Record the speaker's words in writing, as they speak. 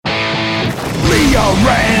Your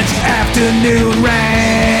rant, afternoon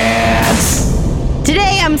rants.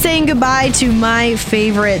 Today I'm saying goodbye to my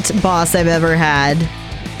favorite boss I've ever had,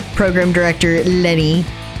 Program Director Lenny,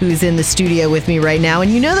 who's in the studio with me right now.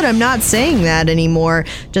 And you know that I'm not saying that anymore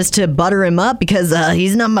just to butter him up because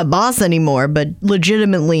he's not my boss anymore, but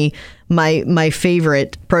legitimately my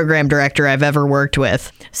favorite program director I've ever worked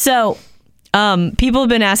with. So, people have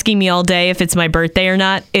been asking me all day if it's my birthday or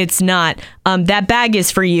not. It's not. That bag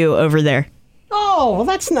is for you over there. Oh, well,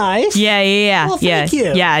 that's nice. Yeah. Well, thank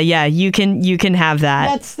you. Yeah. You can have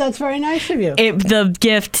that. That's very nice of you. The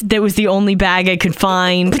gift that was the only bag I could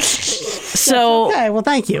find. So, okay, well,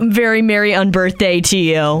 thank you. Very merry unbirthday to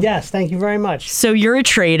you. Yes, thank you very much. So you're a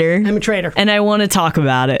traitor. I'm a traitor. And I want to talk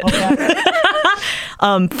about it. Okay.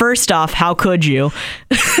 First off, how could you?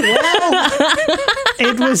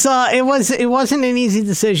 Well, it wasn't an easy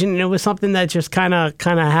decision. It was something that just kind of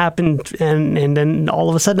happened, and then all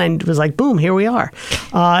of a sudden I was like, boom, here we are.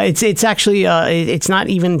 It's actually it's not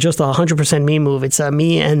even just a 100% me move. It's a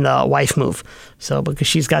me and wife move. So because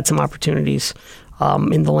she's got some opportunities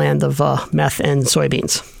in the land of meth and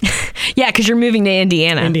soybeans. Yeah, because you're moving to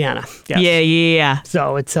Indiana. Yes. Yeah.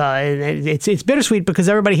 So it's bittersweet because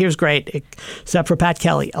everybody here is great except for Pat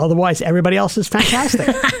Kelly. Otherwise, everybody else is fantastic.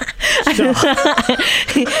 So.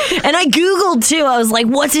 And I Googled too. I was like,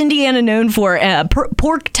 what's Indiana known for?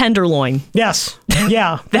 Pork tenderloin. Yes.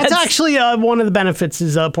 Yeah. That's actually one of the benefits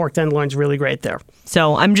is pork tenderloin's really great there.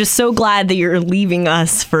 So I'm just so glad that you're leaving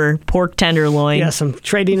us for pork tenderloin. Yes, I'm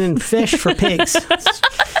trading in fish for pigs.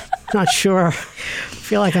 Not sure. I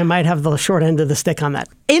feel like I might have the short end of the stick on that.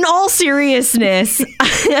 In all seriousness,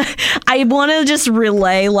 I want to just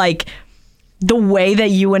relay the way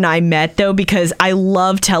that you and I met, though, because I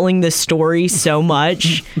love telling this story so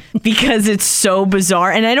much because it's so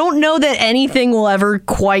bizarre. And I don't know that anything will ever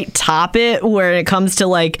quite top it where it comes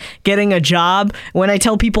to getting a job. When I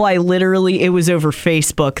tell people it was over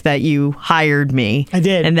Facebook that you hired me. I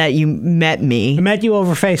did. And that you met me. I met you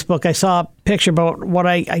over Facebook. I saw a picture, but what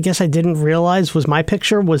I guess I didn't realize was my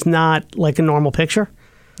picture was not like a normal picture.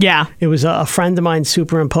 Yeah. It was a friend of mine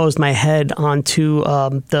superimposed my head onto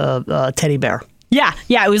the teddy bear. Yeah.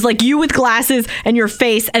 It was like you with glasses and your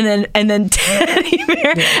face and then teddy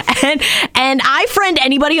bear. Yeah. And I friend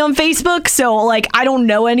anybody on Facebook, so I don't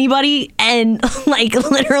know anybody, and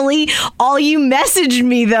literally all you messaged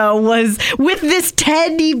me though was with this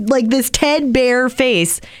this Ted Bear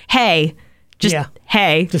face. Hey.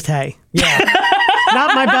 Hey. Just hey. Yeah.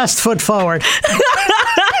 Not my best foot forward.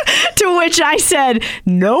 To which I said,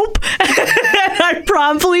 nope. I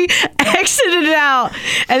promptly exited out.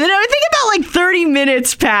 And then I think about 30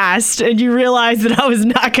 minutes passed and you realized that I was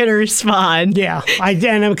not going to respond. Yeah, I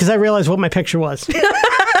did, because I realized what my picture was. So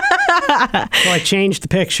I changed the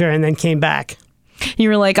picture and then came back. You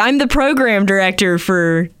were like, I'm the program director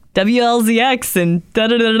for WLZX and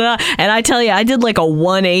da-da-da-da. And I tell you, I did a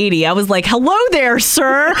 180. I was like, hello there,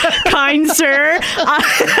 sir, kind sir.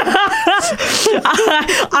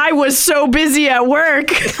 I was so busy at work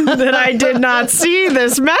that I did not see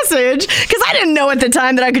this message because I didn't know at the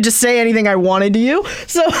time that I could just say anything I wanted to you.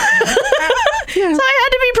 So, so I had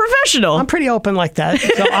to be professional. I'm pretty open like that.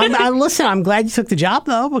 So listen, I'm glad you took the job,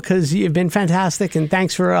 though, because you've been fantastic. And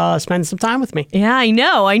thanks for spending some time with me. Yeah, I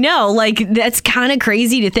know. That's kind of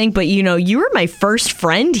crazy to think. But, you were my first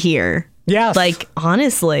friend here. Yes.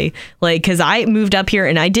 Honestly, because I moved up here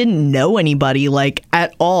and I didn't know anybody,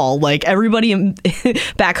 at all. Everybody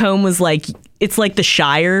back home was it's like the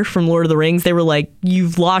Shire from Lord of the Rings. They were like,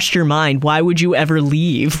 you've lost your mind. Why would you ever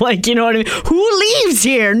leave? You know what I mean? Who leaves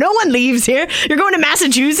here? No one leaves here. You're going to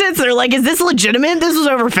Massachusetts? They're like, is this legitimate? This was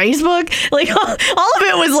over Facebook? All of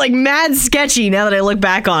it was mad sketchy now that I look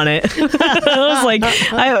back on it.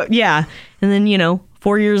 I was yeah. And then,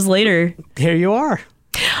 4 years later. Here you are.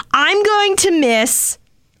 I'm going to miss,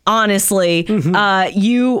 honestly,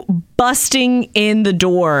 you busting in the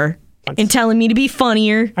door and telling me to be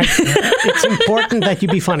funnier. It's important that you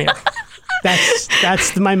be funnier.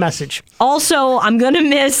 That's my message. Also, I'm going to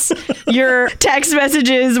miss your text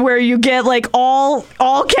messages where you get all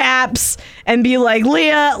caps and be like,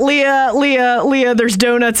 Leah, there's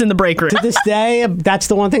donuts in the break room. To this day, that's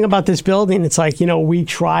the one thing about this building. It's we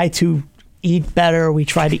try to eat better, we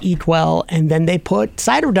try to eat well, and then they put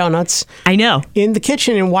cider donuts in the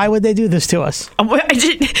kitchen. And why would they do this to us?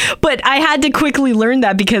 But I had to quickly learn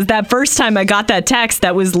that because that first time I got that text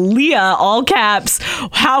that was Leah, all caps,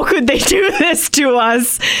 how could they do this to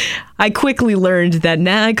us? I quickly learned that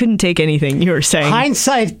I couldn't take anything you were saying.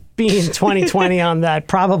 Hindsight being 2020 on that,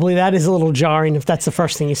 probably that is a little jarring if that's the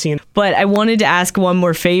first thing you see. But I wanted to ask one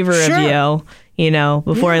more favor of you,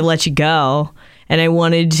 before I let you go. and I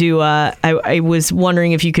wanted to. I was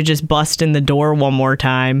wondering if you could just bust in the door one more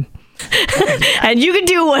time. And you can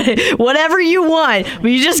do whatever you want, but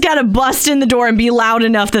you just gotta bust in the door and be loud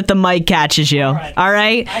enough that the mic catches you. All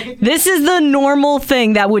right? This is the normal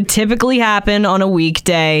thing that would typically happen on a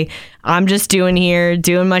weekday. I'm just doing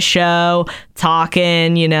my show,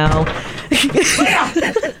 talking, you know. You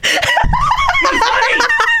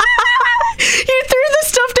threw the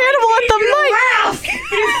stuffed animal at the mic.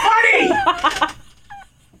 It's funny.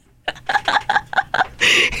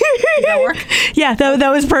 Did that work? Yeah, that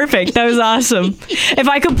was perfect. That was awesome. If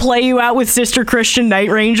I could play you out with Sister Christian Night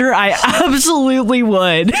Ranger, I absolutely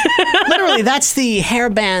would. Literally, that's the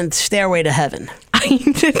hairband Stairway to Heaven. I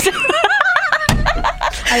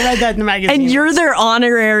read that in the magazine. And you're their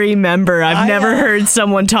honorary member. I've never heard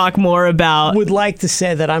someone talk more about. Would like to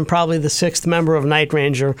say that I'm probably the 6th member of Night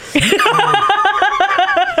Ranger.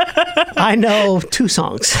 I know 2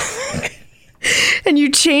 songs. And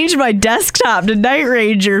you changed my desktop to Night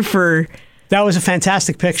Ranger for... That was a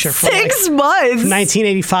fantastic picture. 6 months.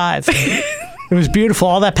 1985. It was beautiful.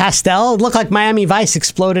 All that pastel. It looked like Miami Vice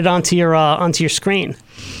exploded onto your screen.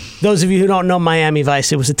 Those of you who don't know Miami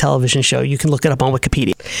Vice, it was a television show. You can look it up on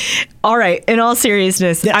Wikipedia. All right. In all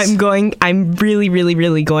seriousness, yes. I'm really, really,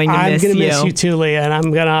 really going to miss you. I'm going to miss you too, Leah. And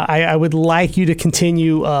I would like you to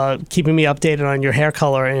continue keeping me updated on your hair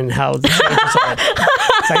color and how the changes are.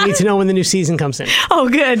 So I need to know when the new season comes in. Oh,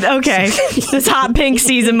 good. Okay. This hot pink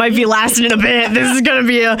season might be lasting a bit. This is gonna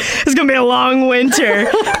be a long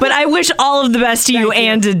winter. But I wish all of the best to you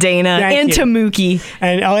and to Dana and to Mookie.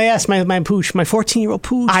 And yes, my pooch, my 14-year-old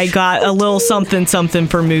pooch. I got a little something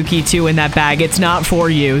for Mookie too in that bag. It's not for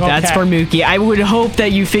you. Okay. That's for Mookie. I would hope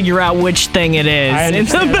that you figure out which thing it is in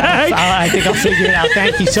the bag. I think I'll figure it out.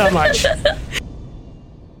 Thank you so much.